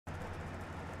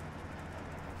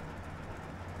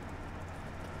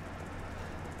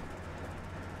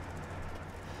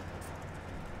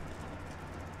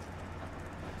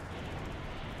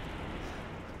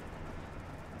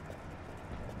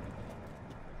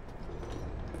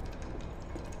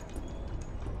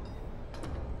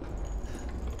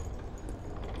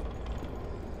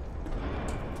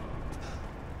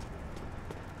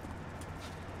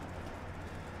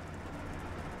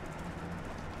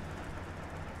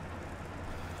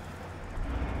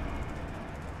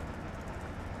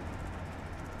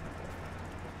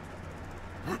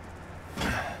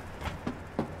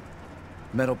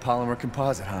Metal polymer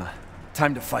composite, huh?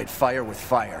 Time to fight fire with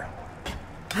fire.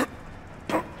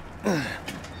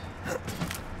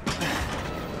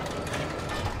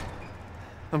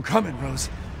 I'm coming, Rose.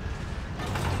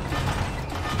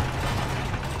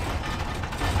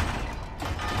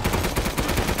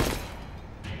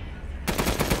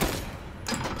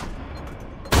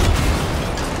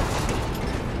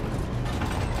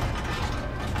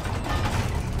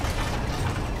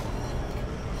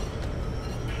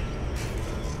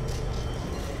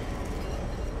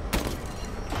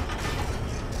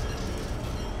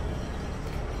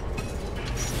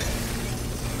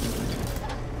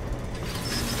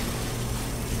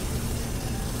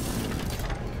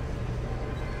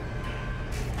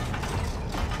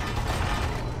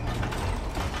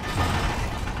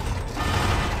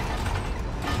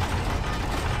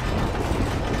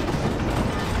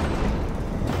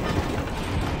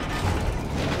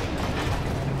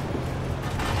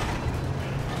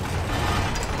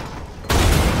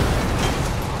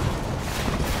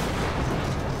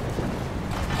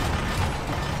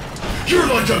 You're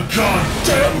like a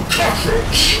goddamn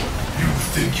cockroach! You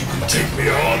think you can take me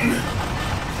on?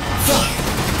 Fine.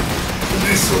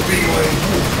 This will be my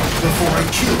warm-up before I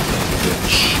kill that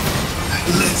bitch.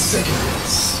 Let's settle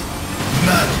this.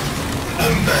 Man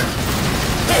and man.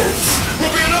 Both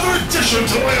will be another addition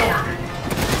to my army!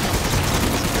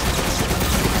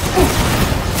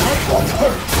 That one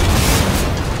hurt!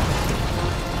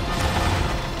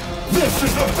 This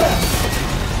is the best!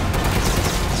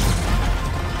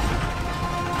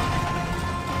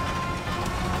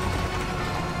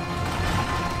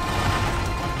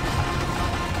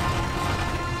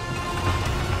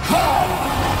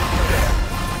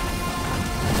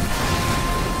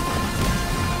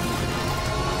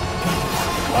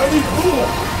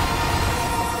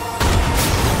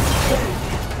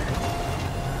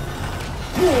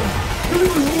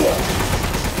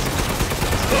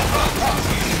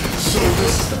 So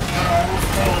this is the power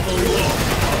of the law.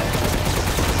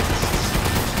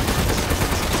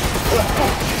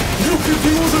 You could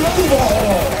use an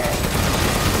overhaul!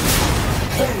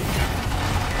 Hey!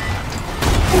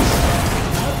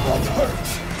 That one hurt.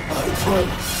 I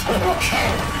promise.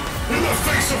 Coward! In the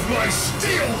face of my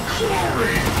steel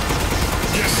glory!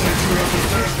 Guess I do have to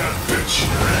finish that bitch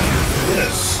after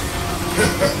this.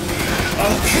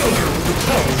 I'll kill her with the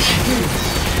power she gave me.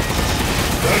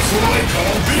 That's what I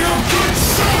call being a good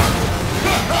son!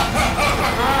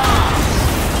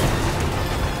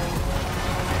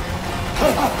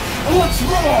 What's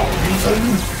wrong, Ethan?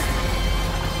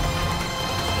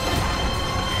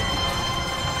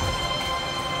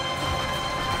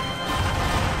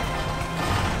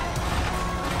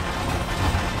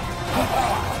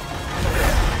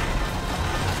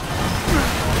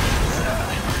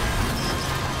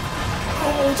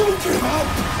 Oh, don't give up!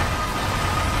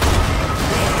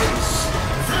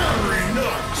 Very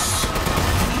nice!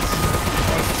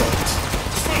 I thought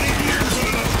 20 years and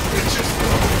enough bitches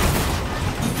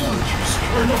the villagers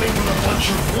are nothing but a bunch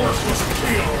of worthless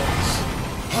peons!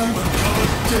 I'm a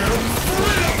goddamn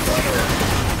freedom fighter!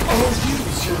 I'll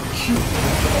use your cute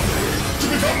body to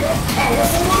become more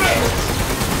powerful than ever!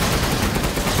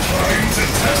 Time to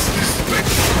test this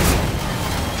bitch!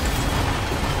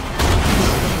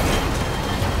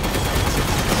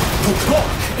 The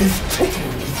clock is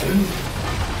ticking, Ethan.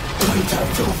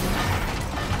 Playtime's over.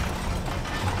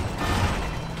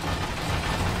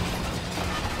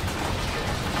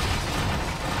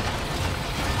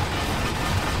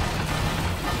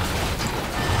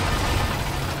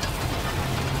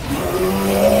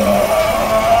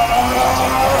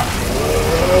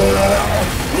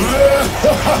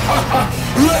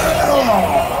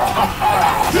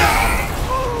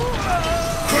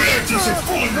 Quit acting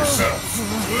full of yourself!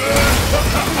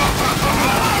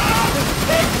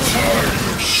 I'm tired of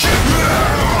your shit!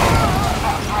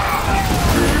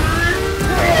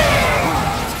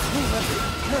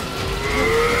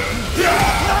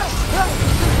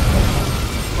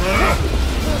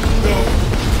 No!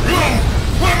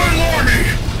 Why am I alarming?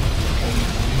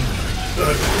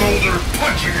 That boulder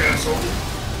punching asshole!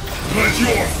 But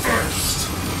you're first!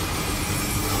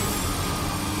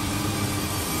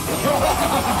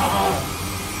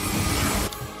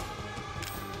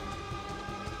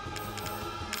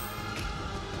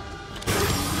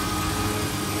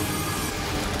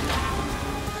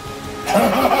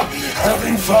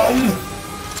 Having fun?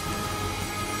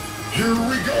 Here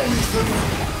we go, Ethan!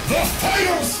 The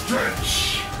final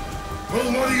stretch! Well,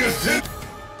 what do you think?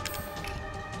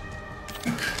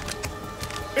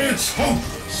 It's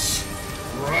hopeless,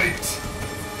 right?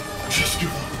 Just give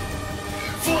up.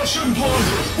 Flesh and blood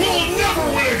will never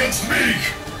win against me!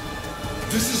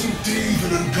 This isn't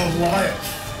David and Goliath.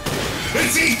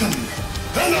 It's Ethan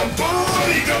and a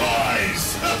bloody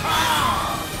demise!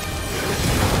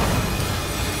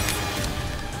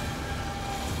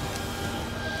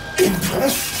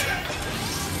 Impressed?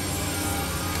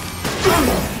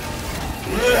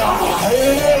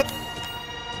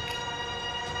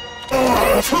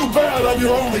 Too bad I'm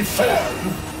your only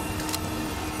fan.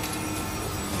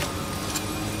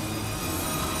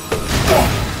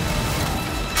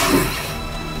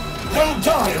 Don't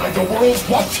die like the world's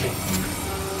watching.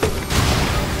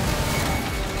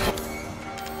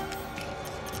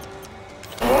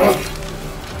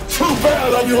 Too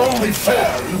bad I'm your only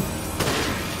fan.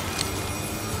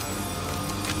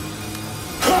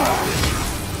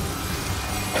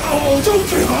 Oh, don't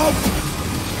give up!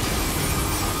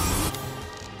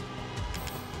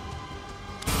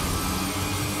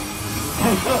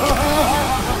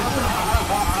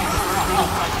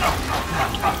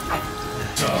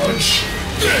 Dodge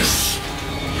this!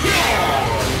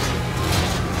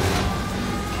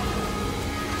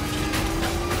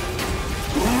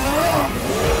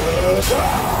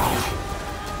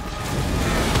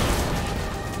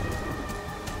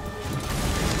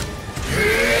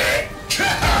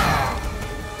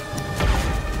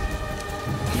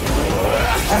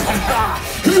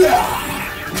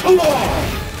 Come on!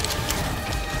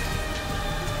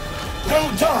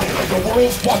 Don't die like the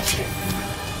world's watching!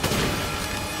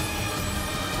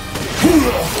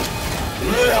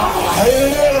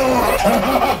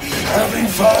 Having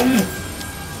fun?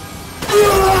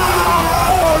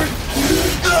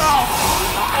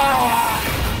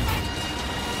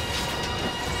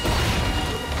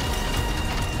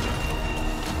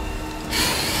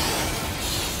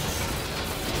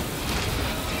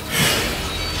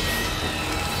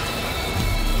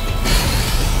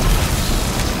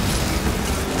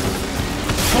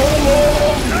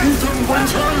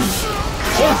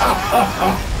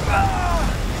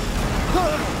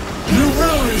 You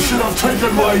really should have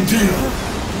taken my deal.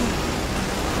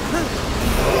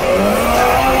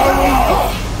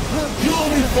 You'll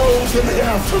be foes in the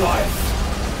afterlife.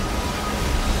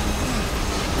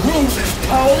 Rose's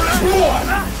power is one.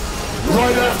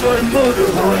 Right after I murder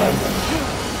Miranda.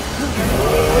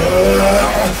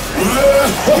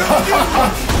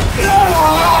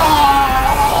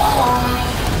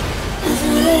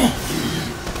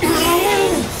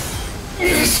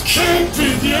 This can't be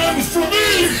the end for me!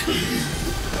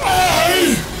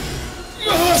 I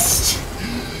must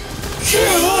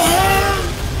kill her!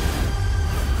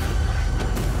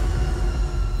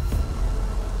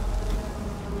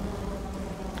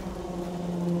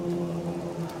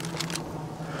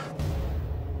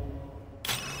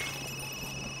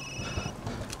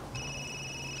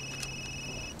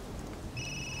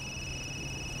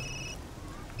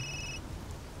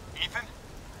 Ethan?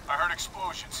 I heard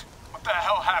explosions. What the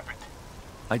hell happened?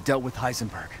 I dealt with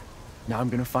Heisenberg. Now I'm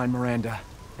gonna find Miranda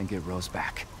and get Rose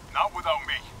back. Not without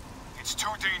me. It's too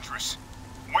dangerous.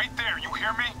 Wait there, you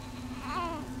hear me?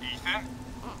 Ethan?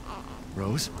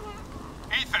 Rose?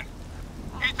 Ethan!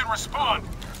 Ethan, respond!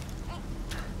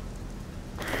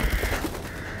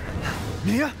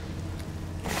 Mia?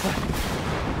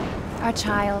 Our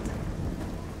child.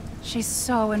 She's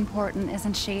so important,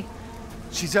 isn't she?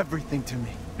 She's everything to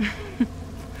me.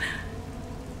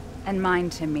 And mine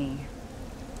to me.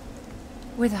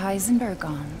 With Heisenberg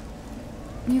on,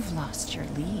 you've lost your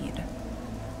lead.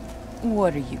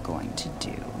 What are you going to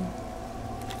do?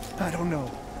 I don't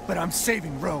know, but I'm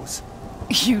saving Rose.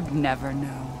 You'd never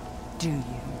know, do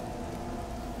you?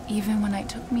 Even when I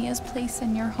took Mia's place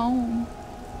in your home.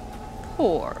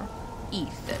 Poor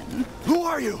Ethan. Who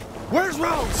are you? Where's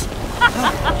Rose?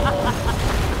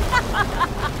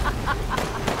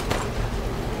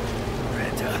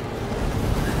 Miranda.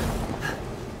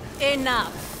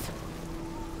 Enough.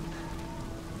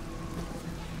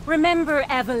 Remember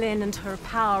Evelyn and her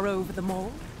power over them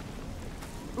all?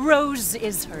 Rose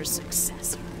is her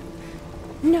successor.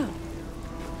 No.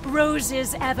 Rose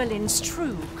is Evelyn's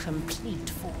true,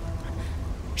 complete form.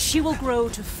 She will grow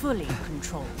to fully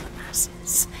control the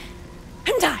masses.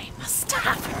 And I must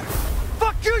have her.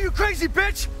 Fuck you, you crazy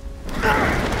bitch!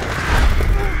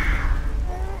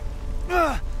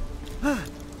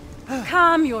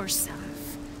 Calm yourself.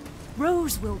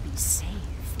 Rose will be saved.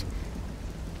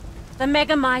 The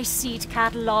Megamycete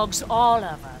catalogs all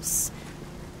of us.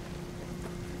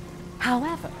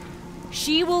 However,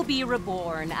 she will be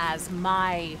reborn as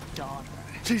my daughter.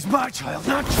 She's my child,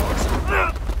 not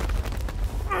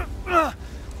yours.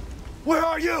 Where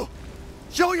are you?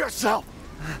 Show yourself!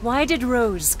 Why did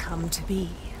Rose come to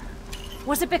be?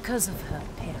 Was it because of her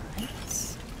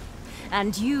parents?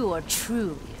 And you are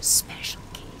truly a special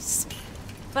place.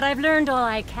 But I've learned all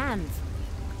I can from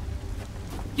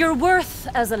you. Your worth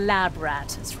as a lab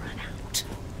rat has run out.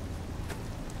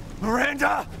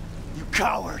 Miranda! You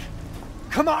coward!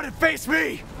 Come on and face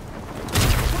me!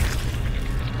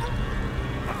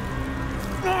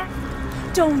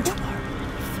 Don't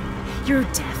worry. Your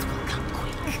death will come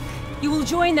quick. You will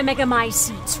join the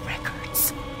Megamycetes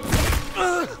records.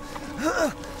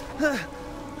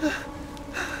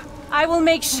 I will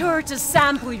make sure to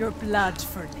sample your blood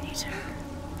for later.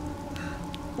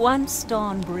 Once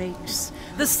dawn breaks,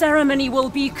 the ceremony will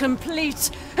be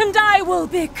complete, and I will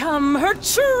become her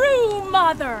true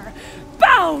mother,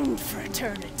 bound for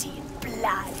eternity in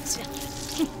blood.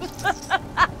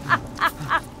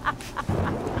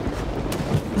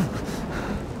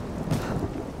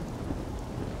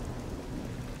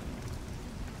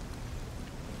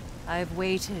 I've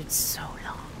waited so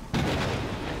long.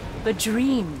 But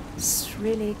dreams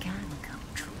really can come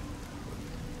true.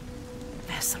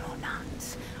 Vessel or not,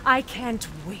 I can't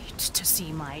wait to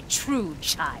see my true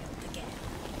child again.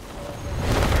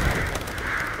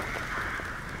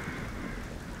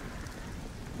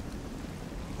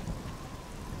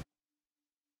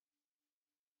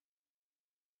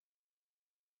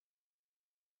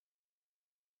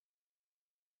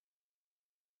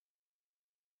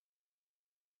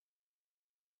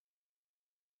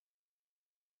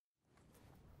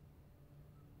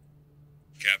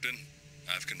 Captain,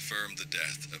 I've confirmed the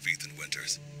death of Ethan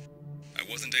Winters. I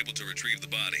wasn't able to retrieve the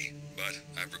body, but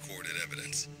I've recorded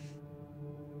evidence.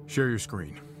 Share your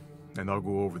screen, and I'll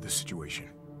go over the situation.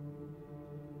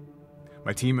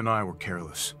 My team and I were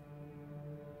careless.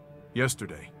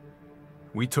 Yesterday,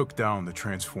 we took down the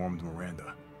transformed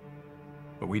Miranda,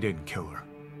 but we didn't kill her.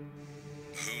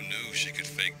 Who knew she could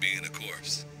fake being a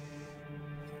corpse?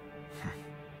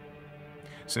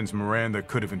 Since Miranda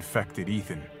could have infected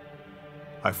Ethan,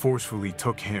 I forcefully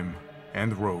took him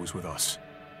and Rose with us.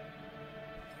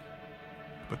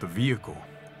 But the vehicle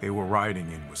they were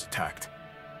riding in was attacked.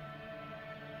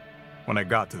 When I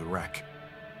got to the wreck,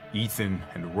 Ethan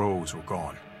and Rose were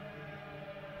gone.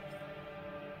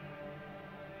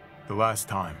 The last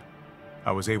time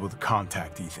I was able to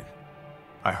contact Ethan,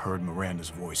 I heard Miranda's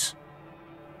voice.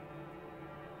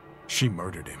 She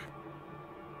murdered him,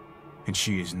 and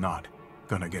she is not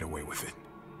gonna get away with it.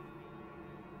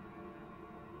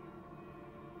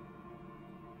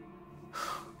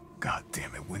 God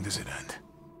damn it, when does it end?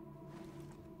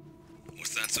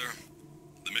 What's that, sir?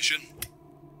 The mission?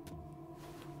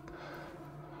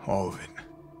 All of it.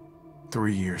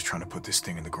 3 years trying to put this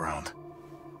thing in the ground.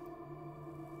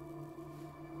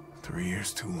 3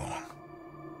 years too long.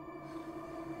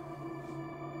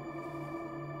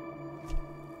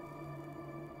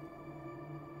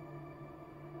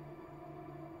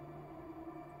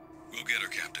 We'll get her,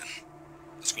 Captain.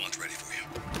 The squad's ready for you.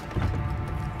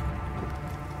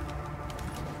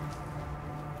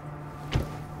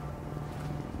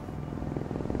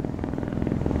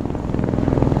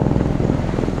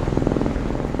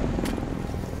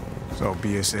 So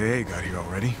BSAA got here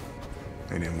already?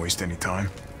 They didn't waste any time?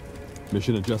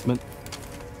 Mission adjustment?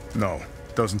 No,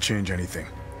 doesn't change anything.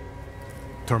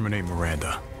 Terminate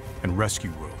Miranda and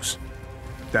rescue Rose.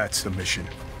 That's the mission.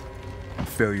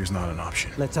 Failure's not an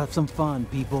option. Let's have some fun,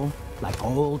 people. Like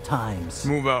old times.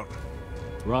 Move out.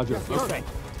 Roger. Yes,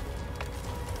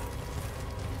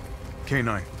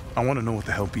 K9, I want to know what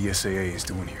the hell BSAA is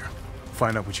doing here.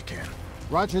 Find out what you can.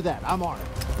 Roger that. I'm on it.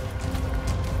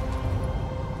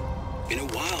 Been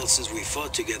a while since we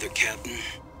fought together, Captain.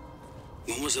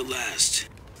 When was it last?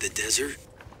 The desert?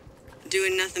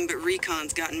 Doing nothing but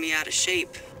recon's gotten me out of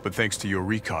shape. But thanks to your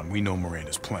recon, we know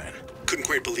Miranda's plan. Couldn't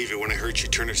quite believe it when I heard she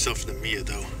turned herself into Mia,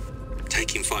 though.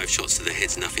 Taking 5 shots to the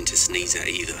head's nothing to sneeze at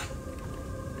either.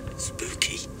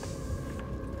 Spooky.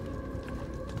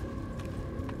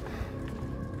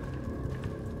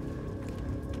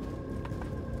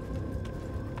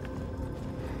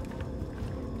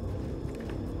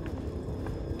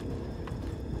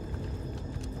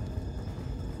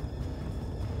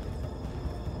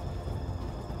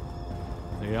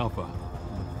 Hey, Alpha.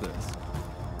 What's this?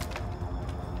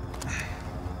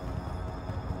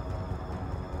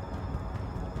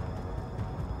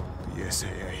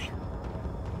 BSAA.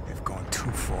 They've gone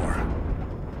too far.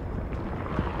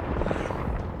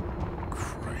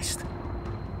 Christ.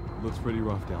 Looks pretty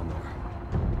rough down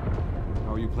there.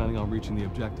 How are you planning on reaching the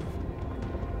objective?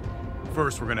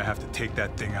 First, we're gonna have to take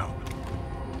that thing out.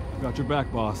 Got your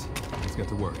back, boss. Let's get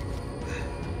to work.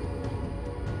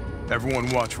 Everyone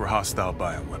watch for hostile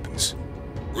bioweapons.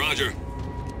 Roger.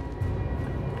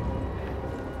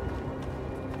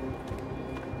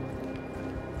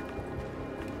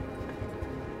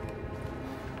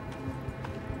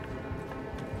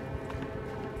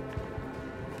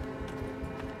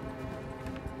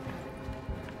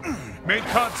 Made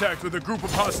contact with a group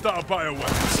of hostile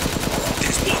bioweapons.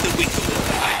 There's more than we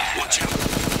thought. Watch out.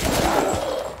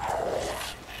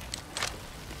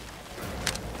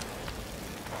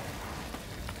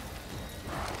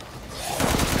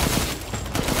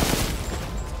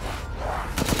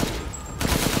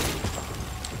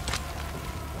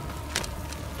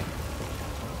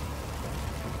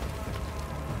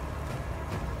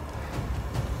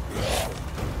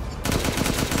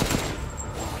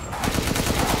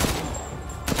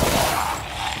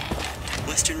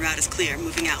 Western route is clear.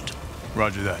 Moving out.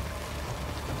 Roger that.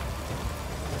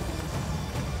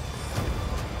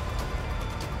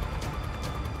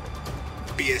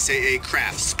 BSAA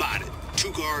craft spotted.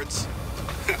 2 guards.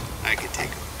 I can take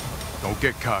them. Don't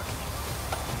get cocky.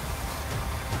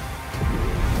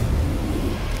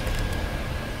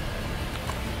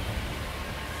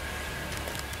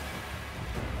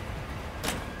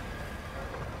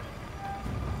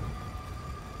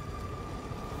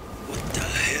 What the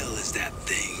hell is that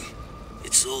thing?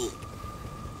 It's all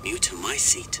mutant my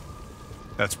seat.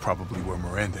 That's probably where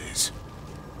Miranda is.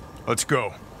 Let's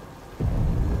go.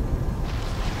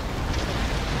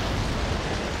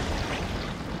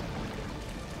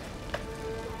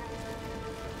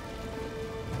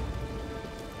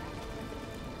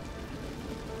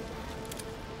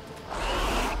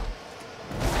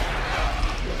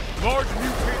 Large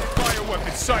mutated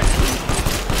bioweapon sighted.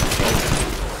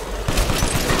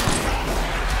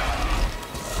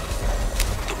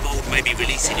 The mold may be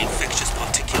releasing infectious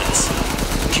particulates.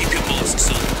 Keep your masks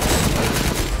on.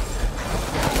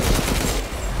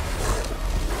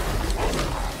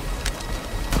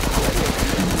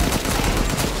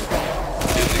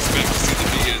 Didn't expect to see the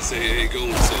BSAA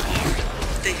going so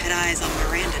hard. They had eyes on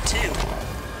Miranda, too.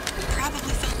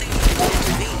 Probably felt they needed to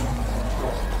intervene.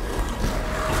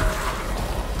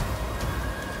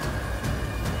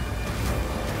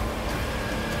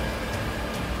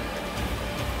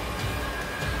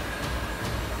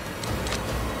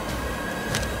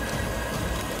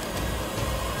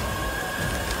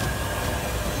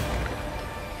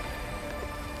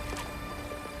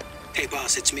 Hey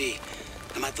boss, it's me.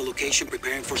 I'm at the location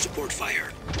preparing for support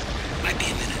fire. Might be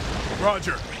a minute.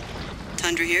 Roger.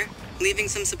 Tundra here. Leaving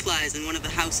some supplies in one of the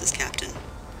houses, Captain.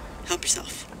 Help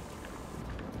yourself.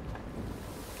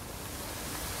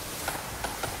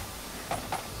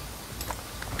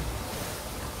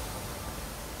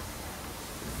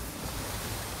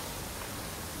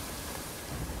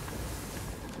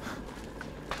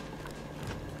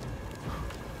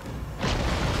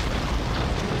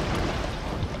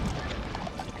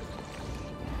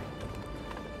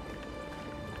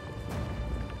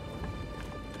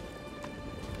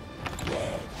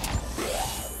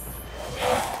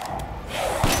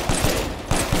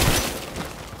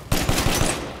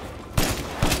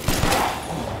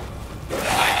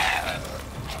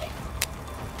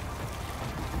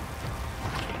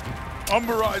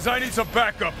 Umber Eyes, I need some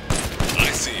backup.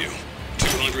 I see you.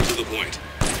 200 to the point.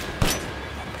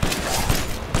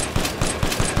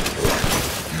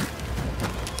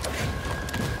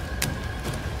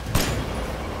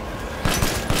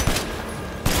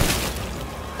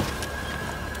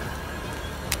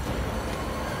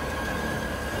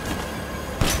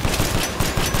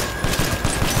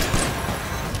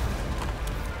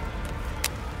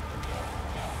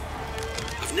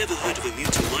 I've never heard of a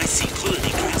mutant my seat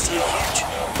colony growing so huge.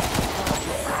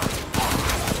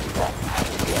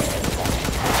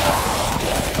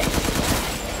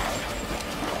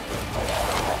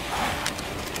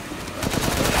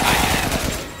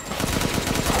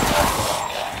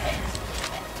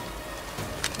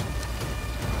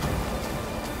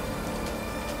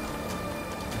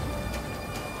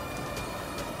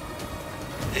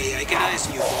 Hey, I got eyes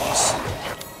on you, boss.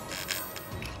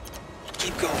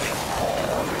 Keep going.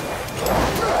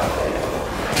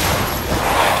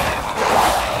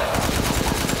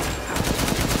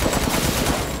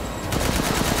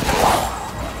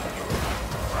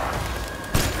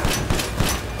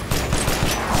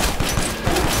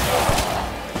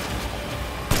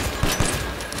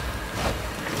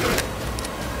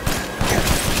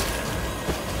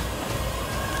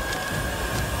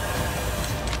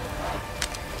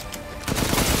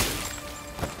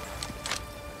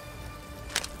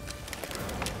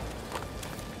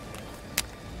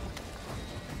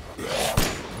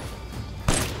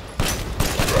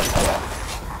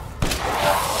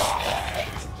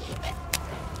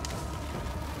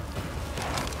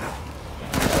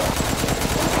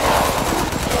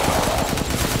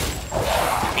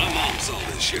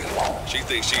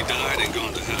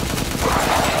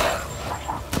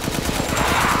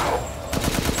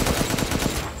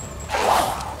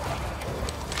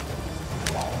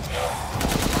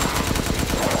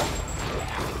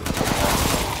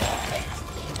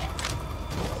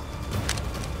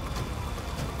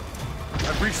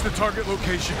 target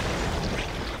location.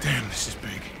 Damn, this is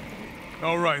big.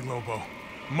 All right, Lobo.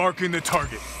 Marking the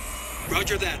target.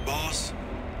 Roger that, boss.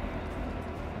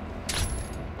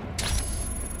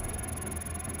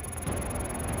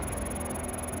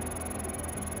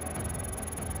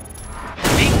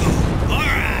 Bingo! All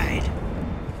right!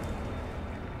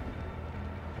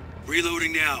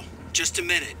 Reloading now. Just a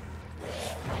minute.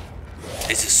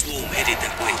 There's a swarm headed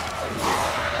that way.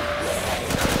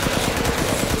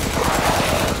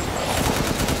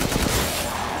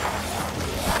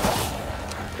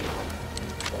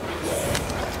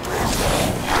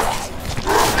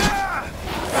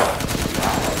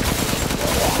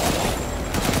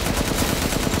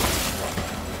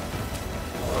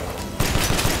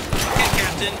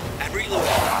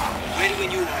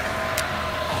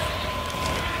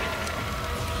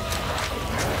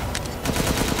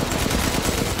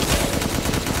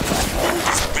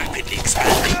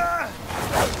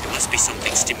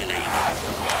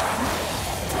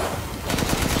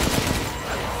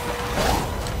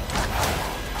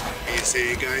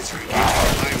 Guys are engaging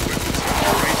bioweapons.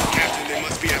 Alright, Captain, they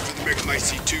must be after the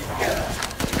Mechamice too.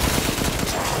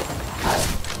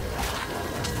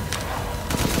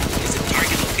 Is the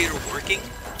target locator working?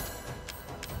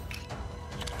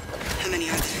 How many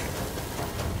are there?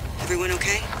 Everyone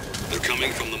okay? They're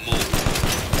coming from the mall.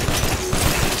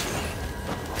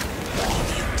 Give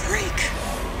me a break.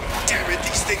 Damn it,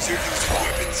 these things are using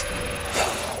weapons.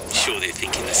 Sure they're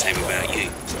thinking the same about you.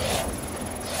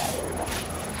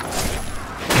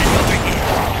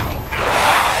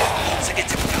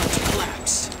 It's about to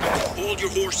collapse. Hold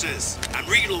your horses. I'm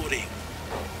reloading.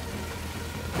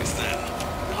 It's them.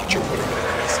 Watch your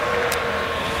priorities.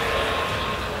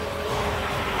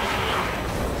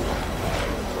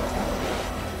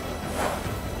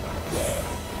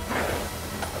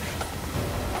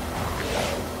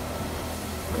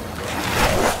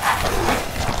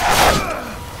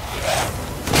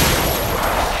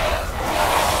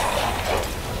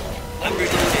 I'm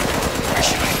reloading. Where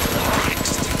should I go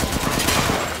next?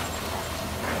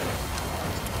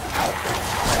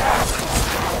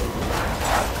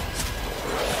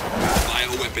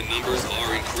 Bioweapon numbers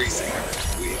are increasing.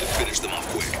 We need to finish them off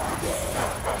quick.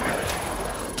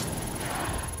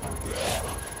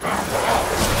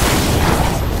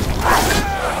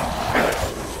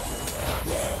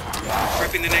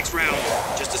 Prepping the next round.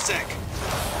 Just a sec.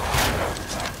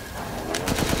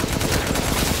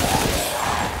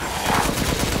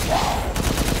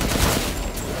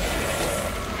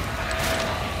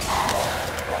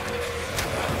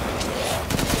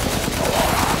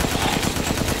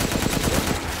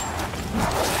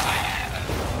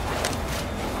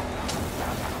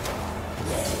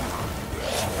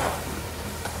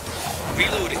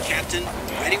 Reloaded, Captain.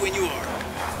 Ready when you are.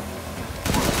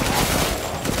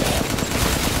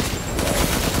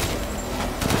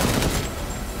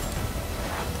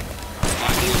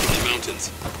 Five more from the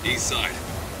mountains. East side.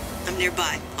 I'm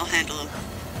nearby. I'll handle them.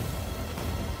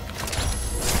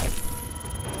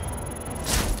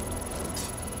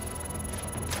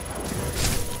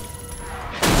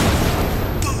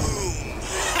 Boom!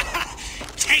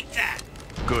 Take that!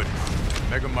 Good.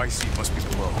 Mechamice must be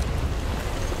below.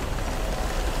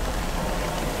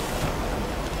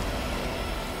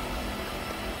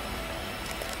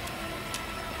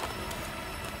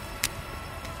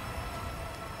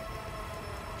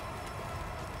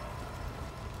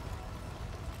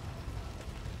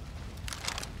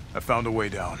 I found a way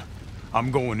down.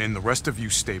 I'm going in, the rest of you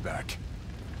stay back.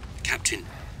 Captain,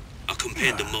 I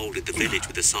compared the mold at the village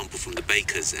with a sample from the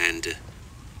bakers, and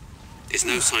there's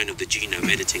no sign of the genome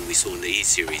editing we saw in the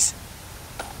E-series.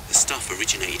 The stuff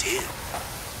originated here.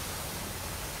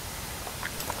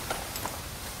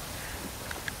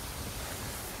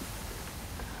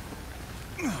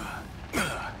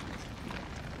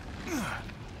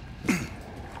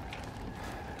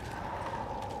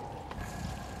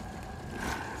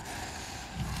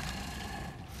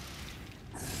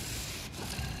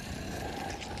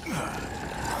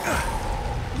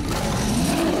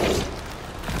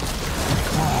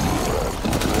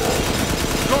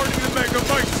 Guarding the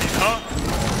Mechamice, huh?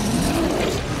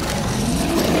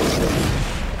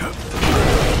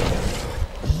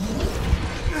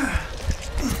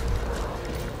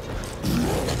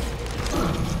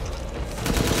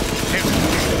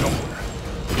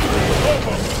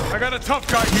 I got a tough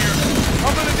guy here.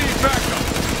 I'm gonna need backup.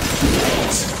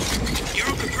 You're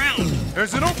on the ground.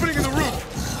 There's an opening in the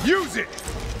roof. Use it.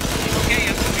 Okay,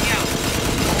 I'm moving out.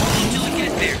 Hold until I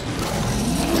get there.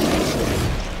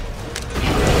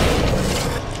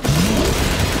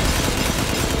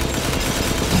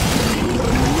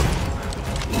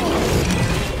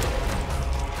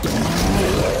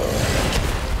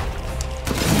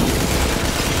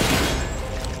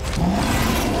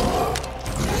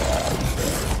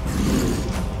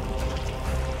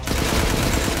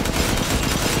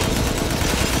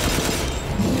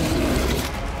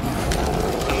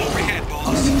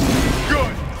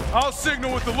 I'll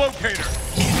signal with the locator.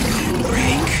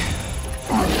 Break.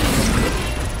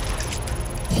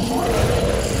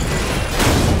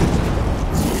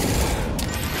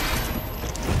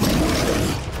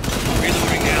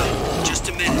 Reloading now. Just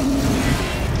a minute.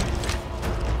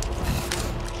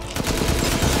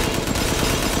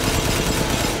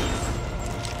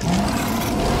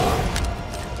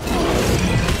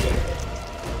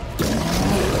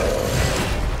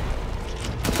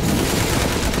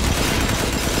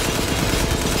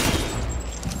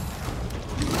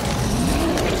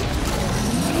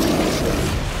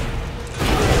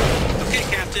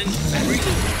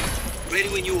 Ready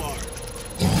when you are.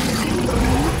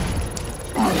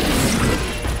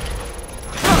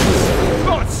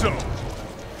 Thought so!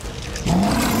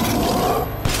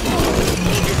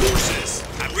 Hold your horses.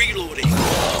 I'm reloading.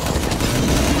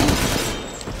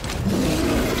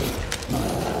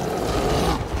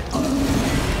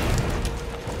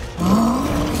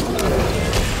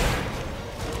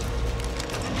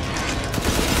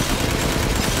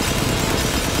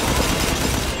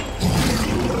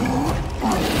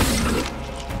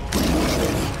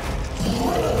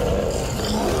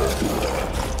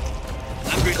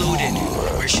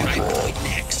 Where should I point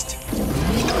next?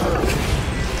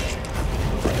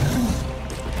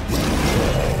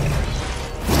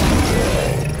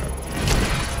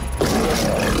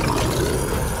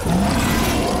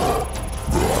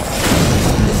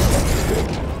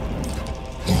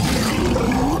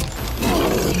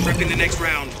 Prepping the next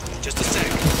round. Just a sec.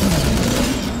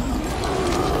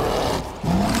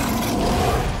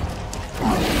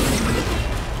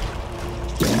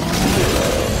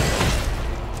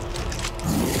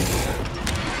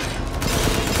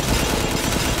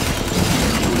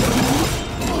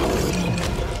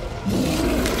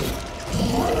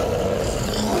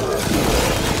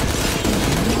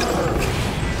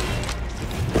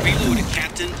 Reloaded,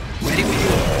 Captain. Ready when you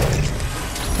are.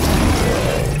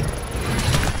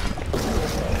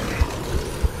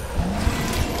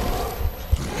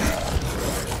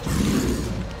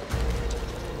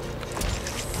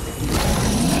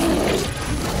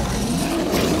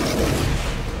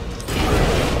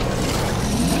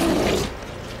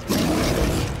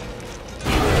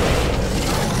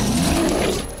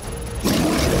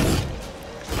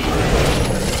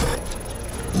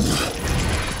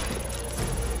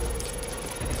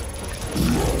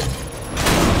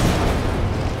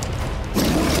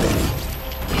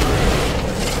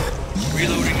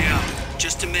 Reloading now.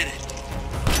 Just a minute.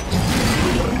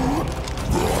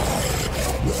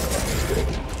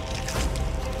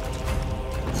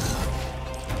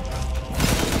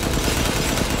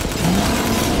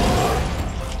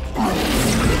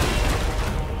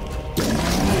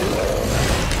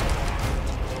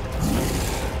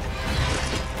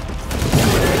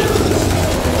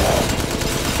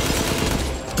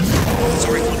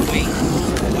 Sorry for the wait.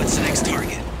 What's the next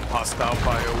target? Hostile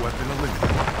bioweapon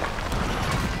eliminated.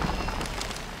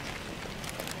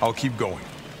 I'll keep going.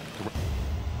 The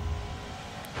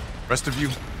rest of you,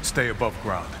 stay above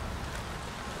ground.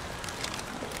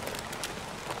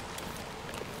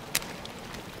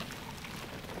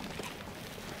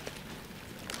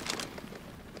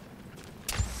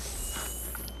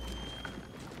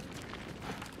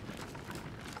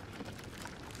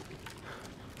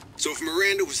 So if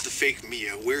Miranda was the fake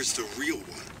Mia, where's the real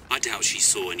one? I doubt she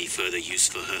saw any further use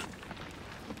for her.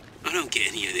 I don't get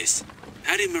any of this.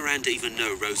 How did Miranda even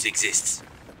know Rose exists?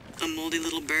 A moldy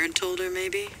little bird told her,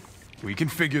 maybe? We can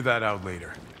figure that out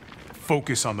later.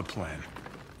 Focus on the plan.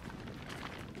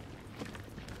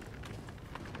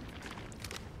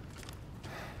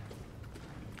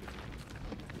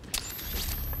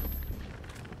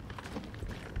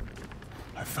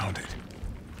 I found it.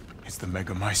 It's the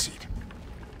Megamycete.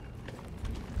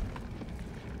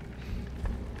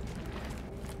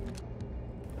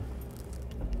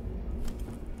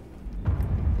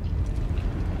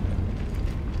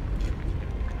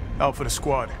 Alpha to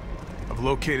squad. I've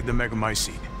located the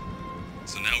Megamycete.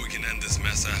 So now we can end this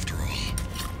mess after all.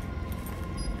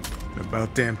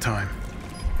 About damn time.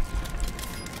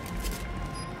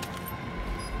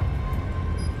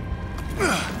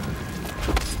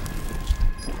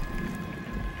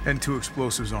 N2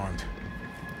 explosives armed.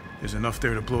 There's enough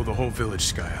there to blow the whole village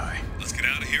sky high. Let's get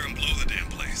out of here and blow the damn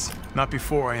place. Not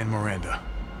before I end Miranda.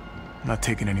 I'm not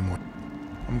taking any more.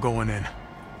 I'm going in.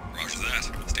 Roger that.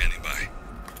 Standing by.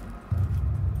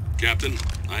 Captain,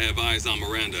 I have eyes on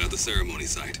Miranda at the ceremony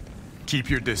site. Keep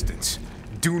your distance.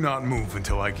 Do not move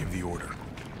until I give the order.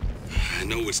 I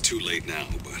know it's too late now,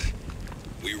 but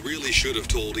we really should have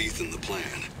told Ethan the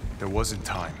plan. There wasn't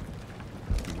time.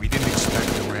 We didn't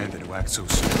expect Miranda to act so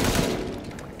soon.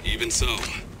 Even so,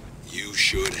 You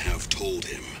should have told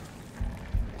him.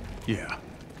 Yeah.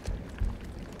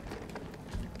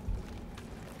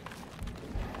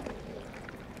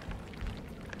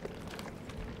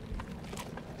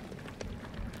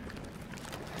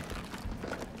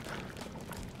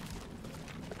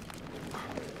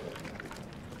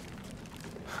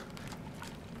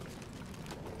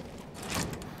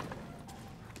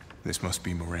 This must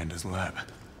be Miranda's lab.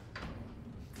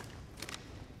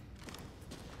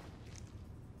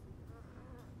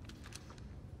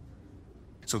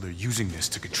 So they're using this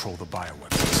to control the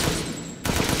bioweapons.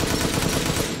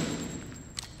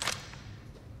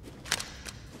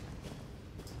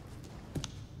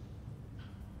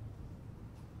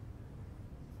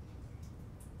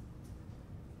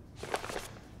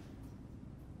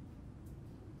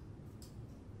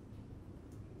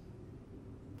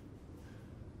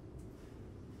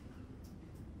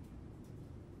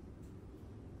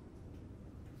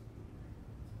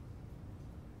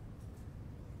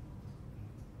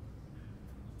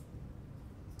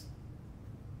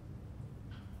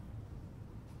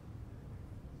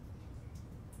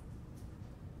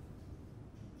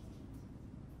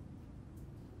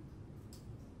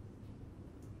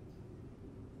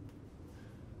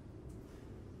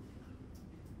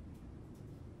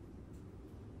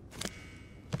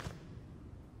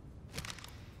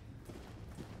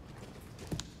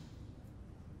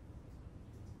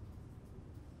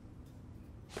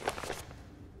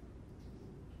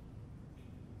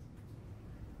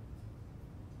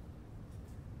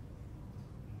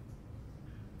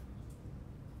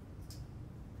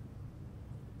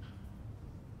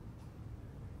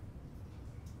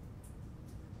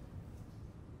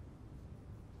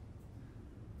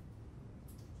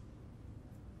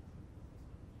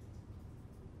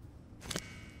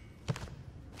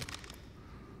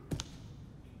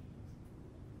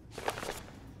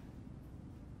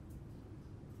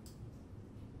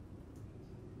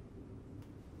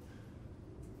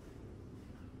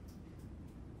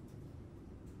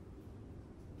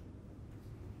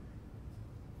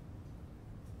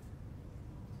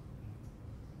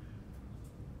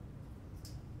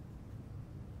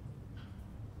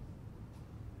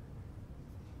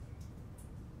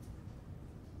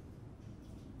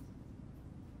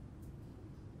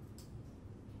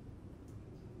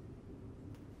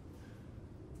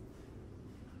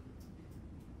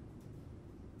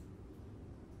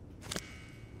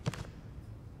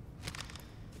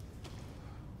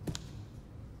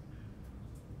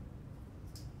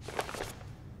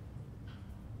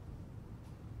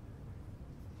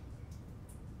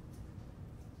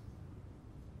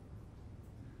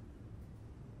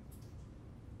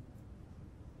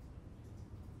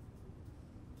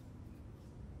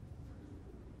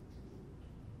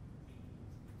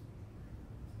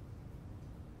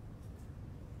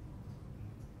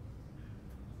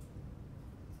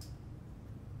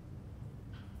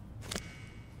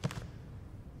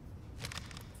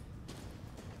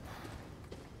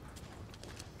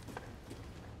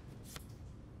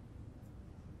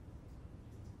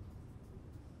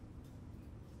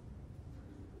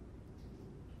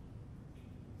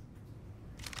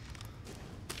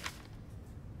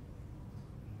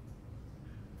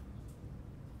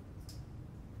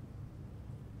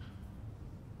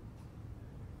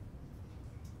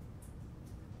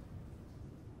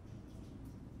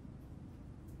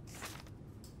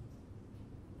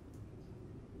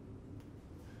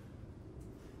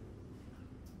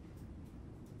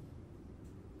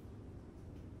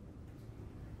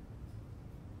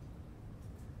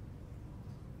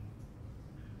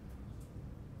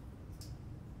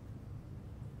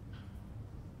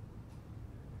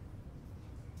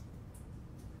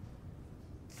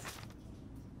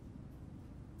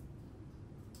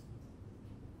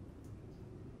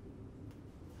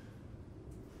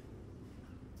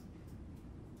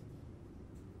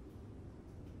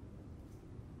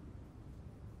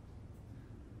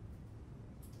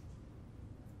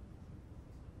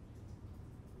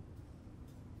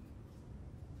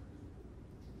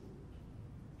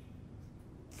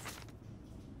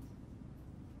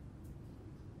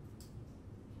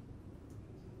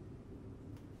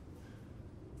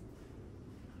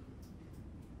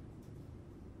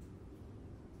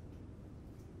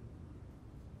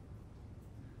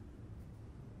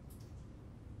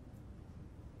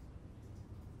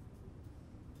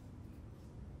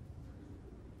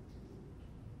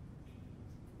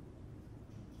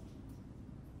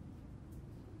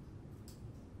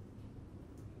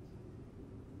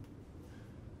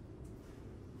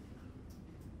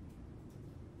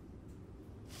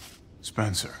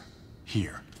 Spencer,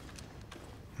 here.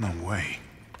 No way.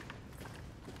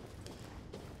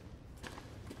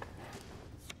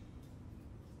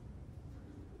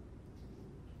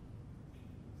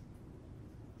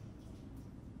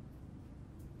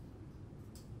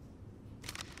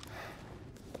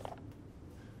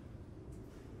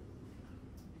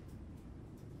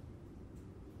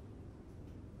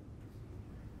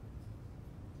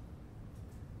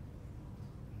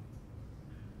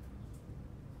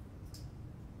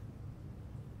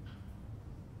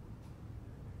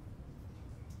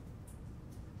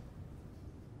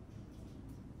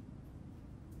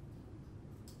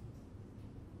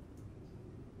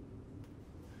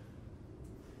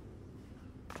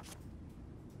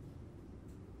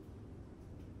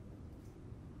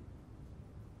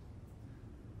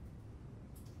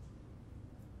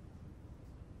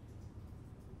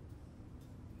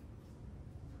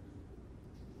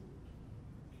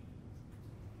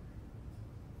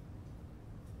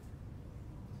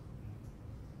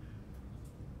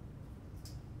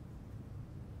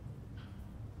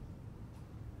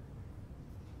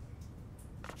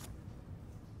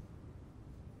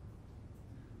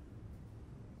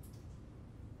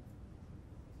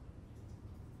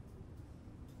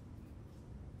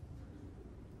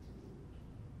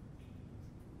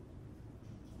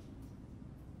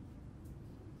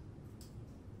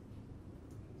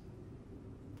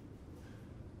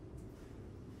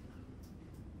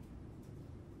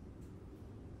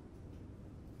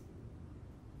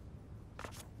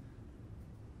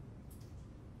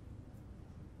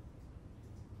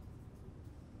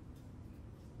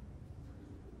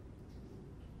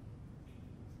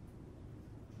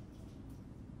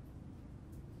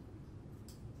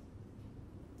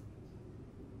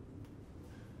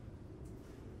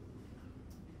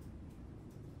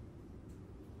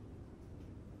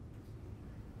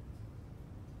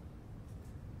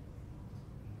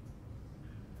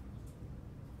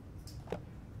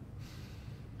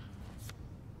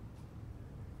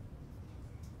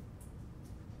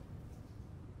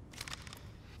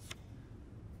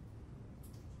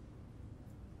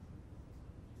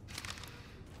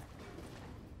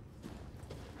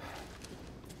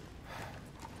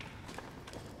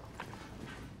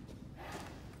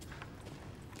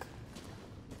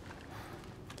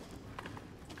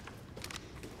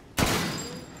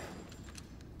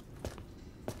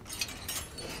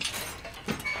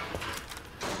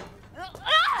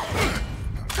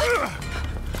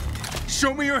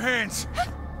 Show me your hands!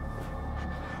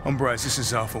 Umbrise, this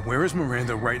is Alpha. Where is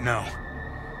Miranda right now?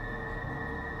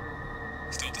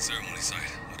 Still at the ceremony site.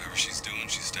 Whatever she's doing,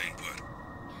 she's staying put.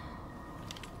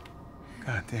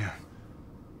 God damn.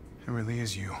 It really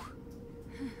is you.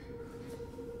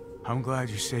 I'm glad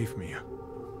you're safe, Mia.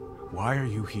 Why are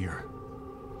you here?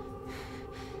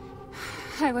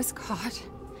 I was caught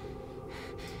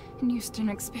in Houston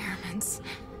experiments.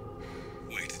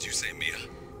 Wait, did you say Mia?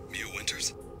 Mia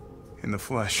Winters? In the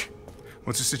flesh.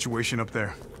 What's the situation up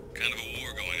there? Kind of a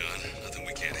war going on. Nothing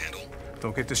we can't handle.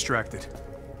 Don't get distracted.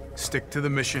 Stick to the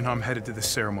mission. I'm headed to the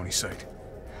ceremony site.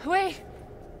 Wait!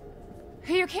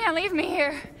 You can't leave me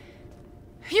here.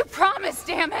 You promised,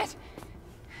 damn it!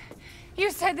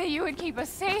 You said that you would keep us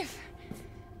safe.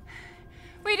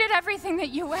 We did everything that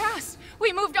you asked.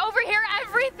 We moved over here,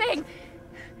 everything!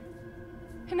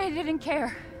 And I didn't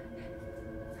care.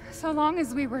 So long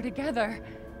as we were together.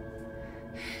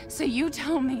 So you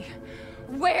tell me,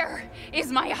 where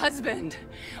is my husband?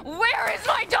 Where is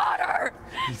my daughter?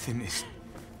 Ethan is...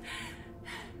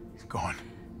 gone.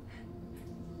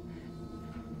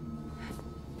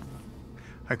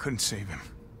 I couldn't save him.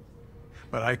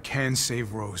 But I can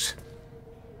save Rose.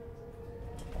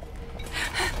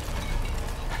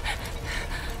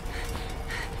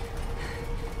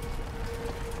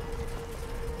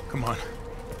 Come on.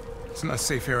 It's not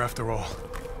safe here after all.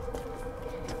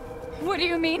 What do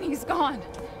you mean he's gone?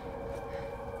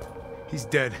 He's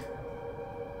dead.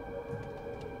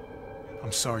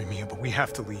 I'm sorry, Mia, but we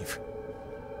have to leave.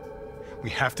 We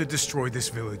have to destroy this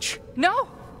village. No!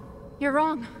 You're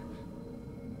wrong.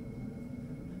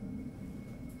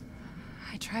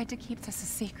 I tried to keep this a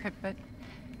secret, but...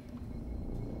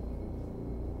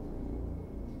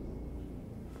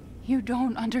 you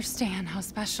don't understand how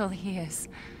special he is.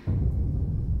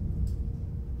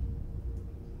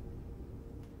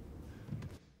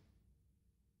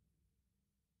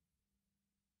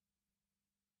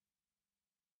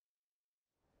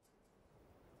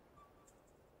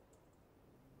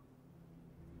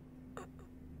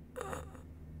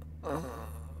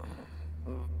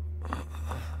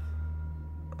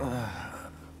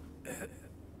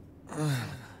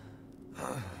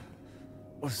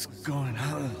 What's going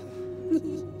on?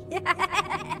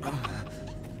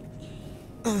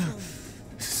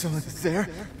 Someone there?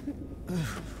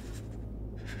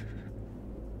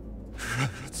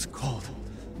 It's cold.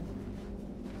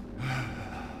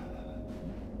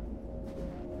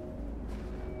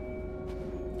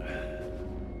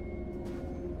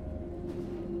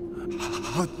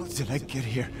 How did I get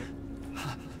here?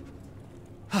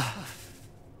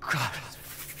 God, it's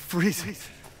freezing.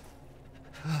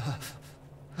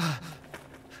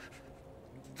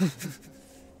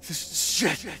 This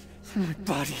shit in my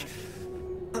body.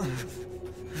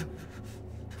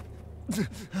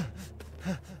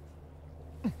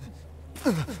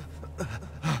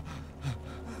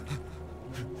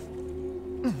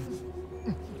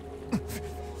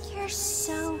 You're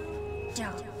so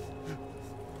dumb.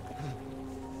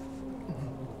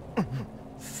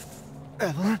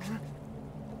 Evelyn?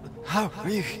 How are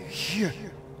you here?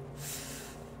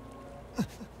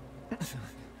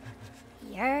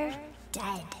 You're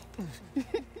dead.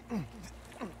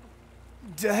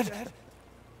 Dead?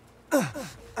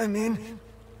 I mean,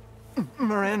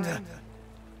 Miranda.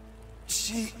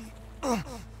 She...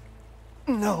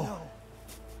 no.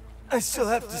 I still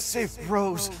have to save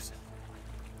Rose.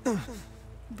 Wrong!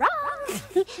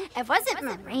 It wasn't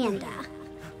Miranda.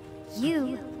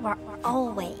 You were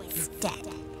always dead.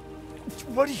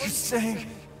 What are you saying?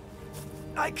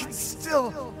 I can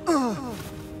still...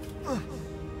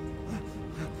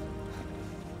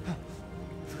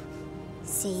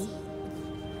 See?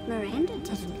 Miranda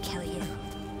didn't kill you.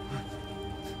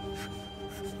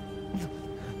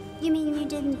 You mean you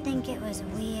didn't think it was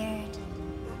weird?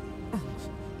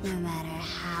 No matter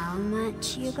how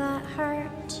much you got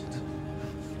hurt?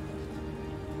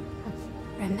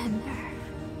 Remember.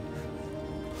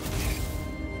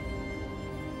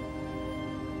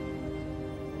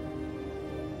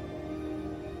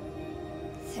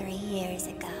 "3 years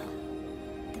ago,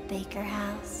 the Baker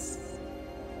house.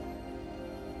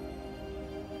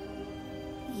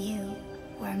 You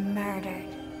were murdered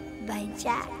by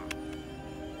Jack.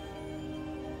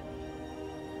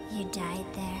 You died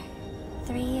there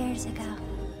 3 years ago.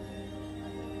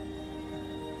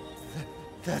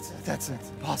 That's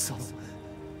impossible.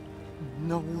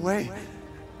 No way.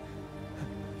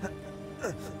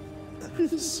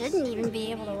 You shouldn't even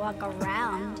be able to walk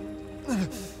around.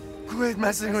 Quit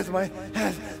messing with my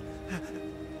head.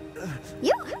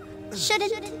 You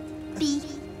shouldn't be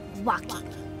walking.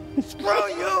 Screw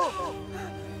you!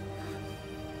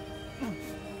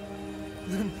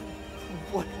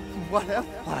 What am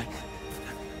I?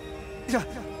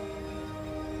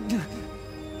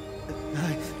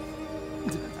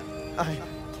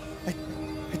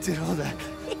 I did all that.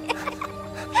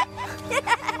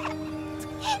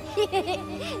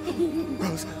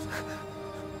 Rose.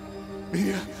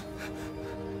 Mia.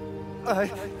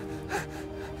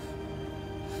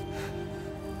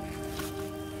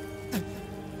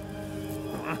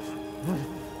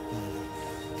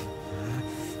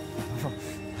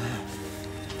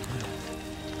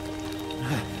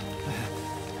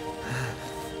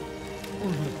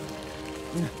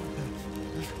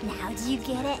 Now do you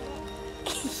get it?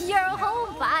 Your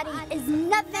whole body is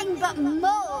nothing but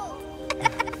mold.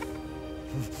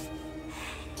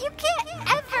 You can't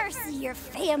ever see your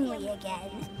family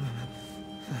again.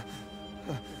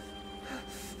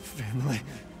 Family.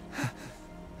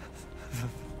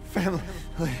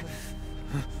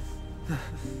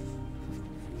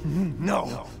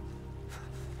 No.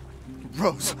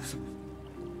 Rose.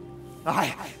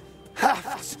 I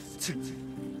have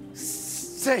to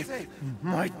save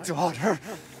my daughter.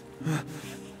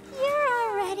 You're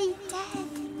already dead.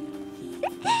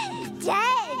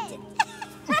 Dead!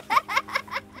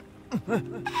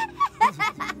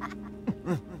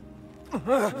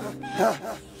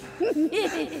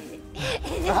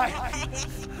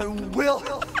 I will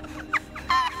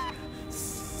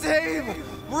save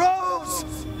Rose!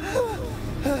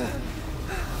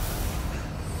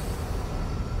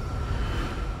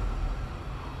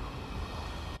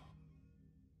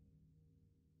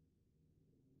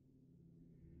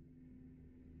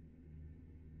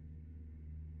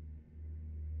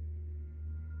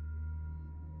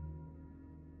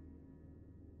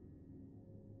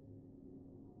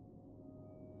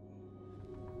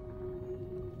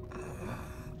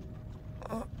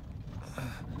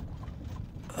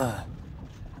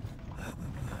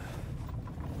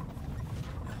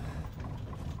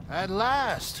 At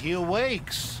last, he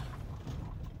awakes.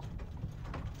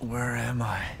 Where am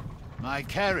I? My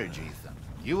carriage, Ethan.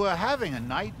 You were having a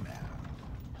nightmare.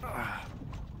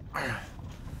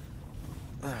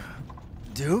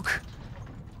 Duke?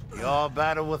 Your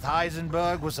battle with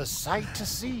Heisenberg was a sight to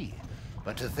see.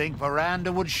 But to think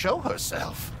Miranda would show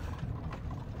herself.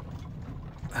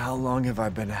 How long have I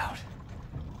been out?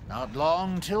 Not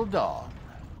long till dawn.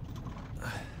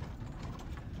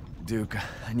 Duke,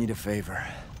 I need a favor.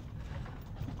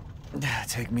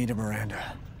 Take me to Miranda.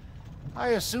 I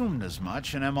assumed as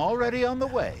much and am already on the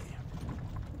way.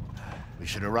 We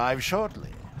should arrive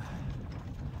shortly.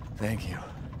 Thank you.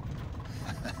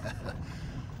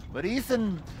 But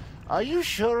Ethan, are you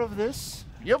sure of this?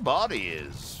 Your body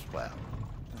is, well,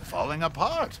 falling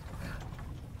apart.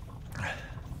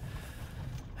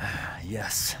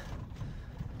 Yes.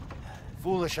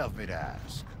 Foolish of me to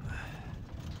ask.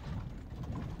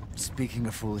 Speaking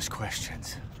of foolish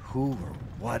questions, who or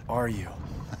what are you?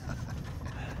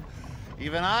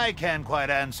 Even I can't quite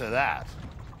answer that.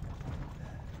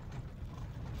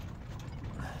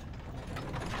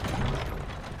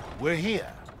 We're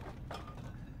here.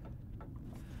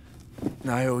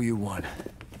 I owe you one.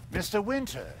 Mr.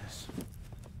 Winters,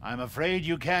 I'm afraid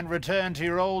you can't return to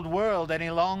your old world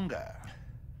any longer.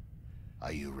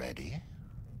 Are you ready?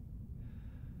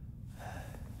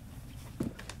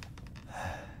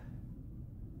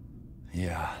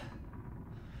 Yeah,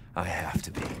 I have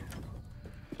to be.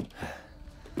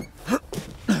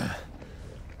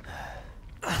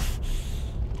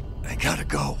 I gotta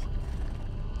go.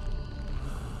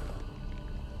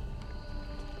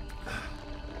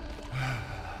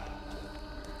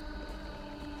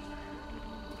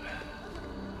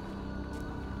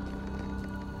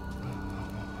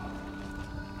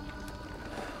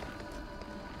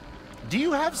 Do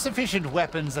you have sufficient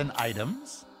weapons and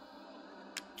items?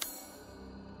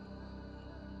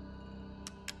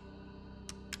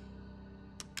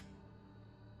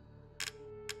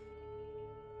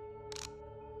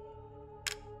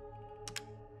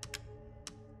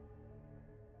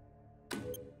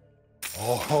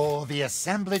 Oh, the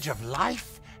assemblage of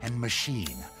life and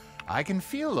machine. I can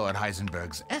feel Lord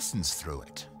Heisenberg's essence through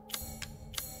it.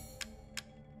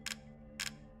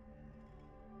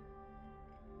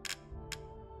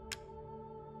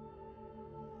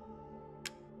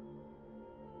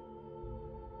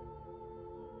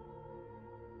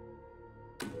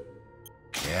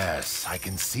 Yes, I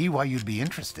can see why you'd be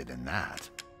interested in that.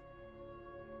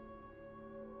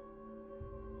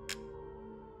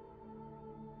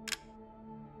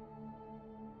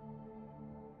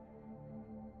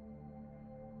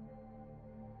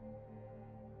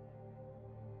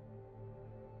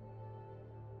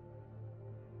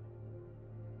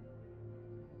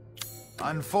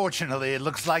 Unfortunately, it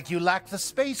looks like you lack the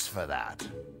space for that.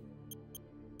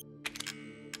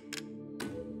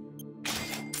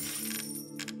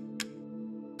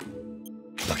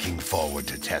 Looking forward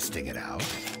to testing it out?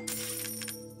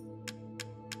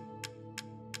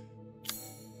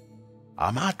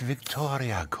 Amat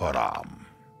Victoria Coram.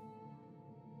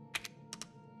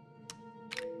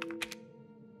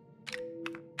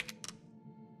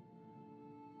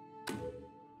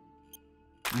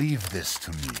 Leave this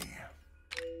to me.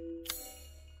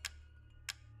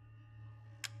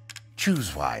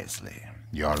 Choose wisely.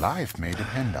 Your life may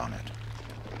depend on it.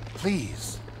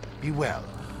 Please, be well.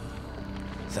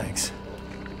 Thanks.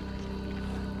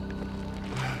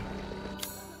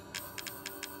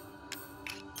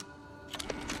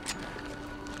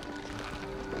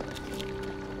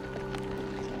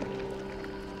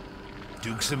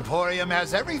 Duke's Emporium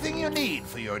has everything you need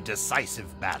for your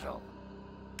decisive battle.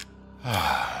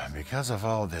 Because of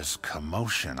all this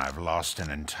commotion, I've lost an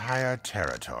entire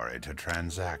territory to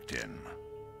transact in.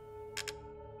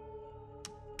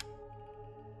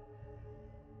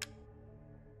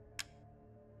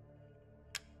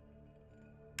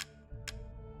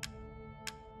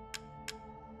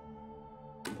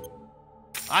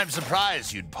 I'm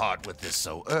surprised you'd part with this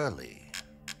so early.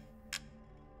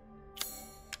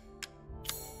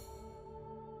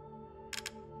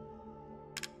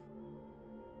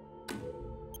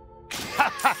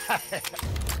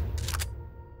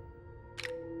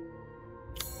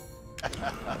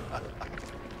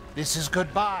 This is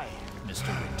goodbye, Mr.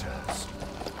 Winters.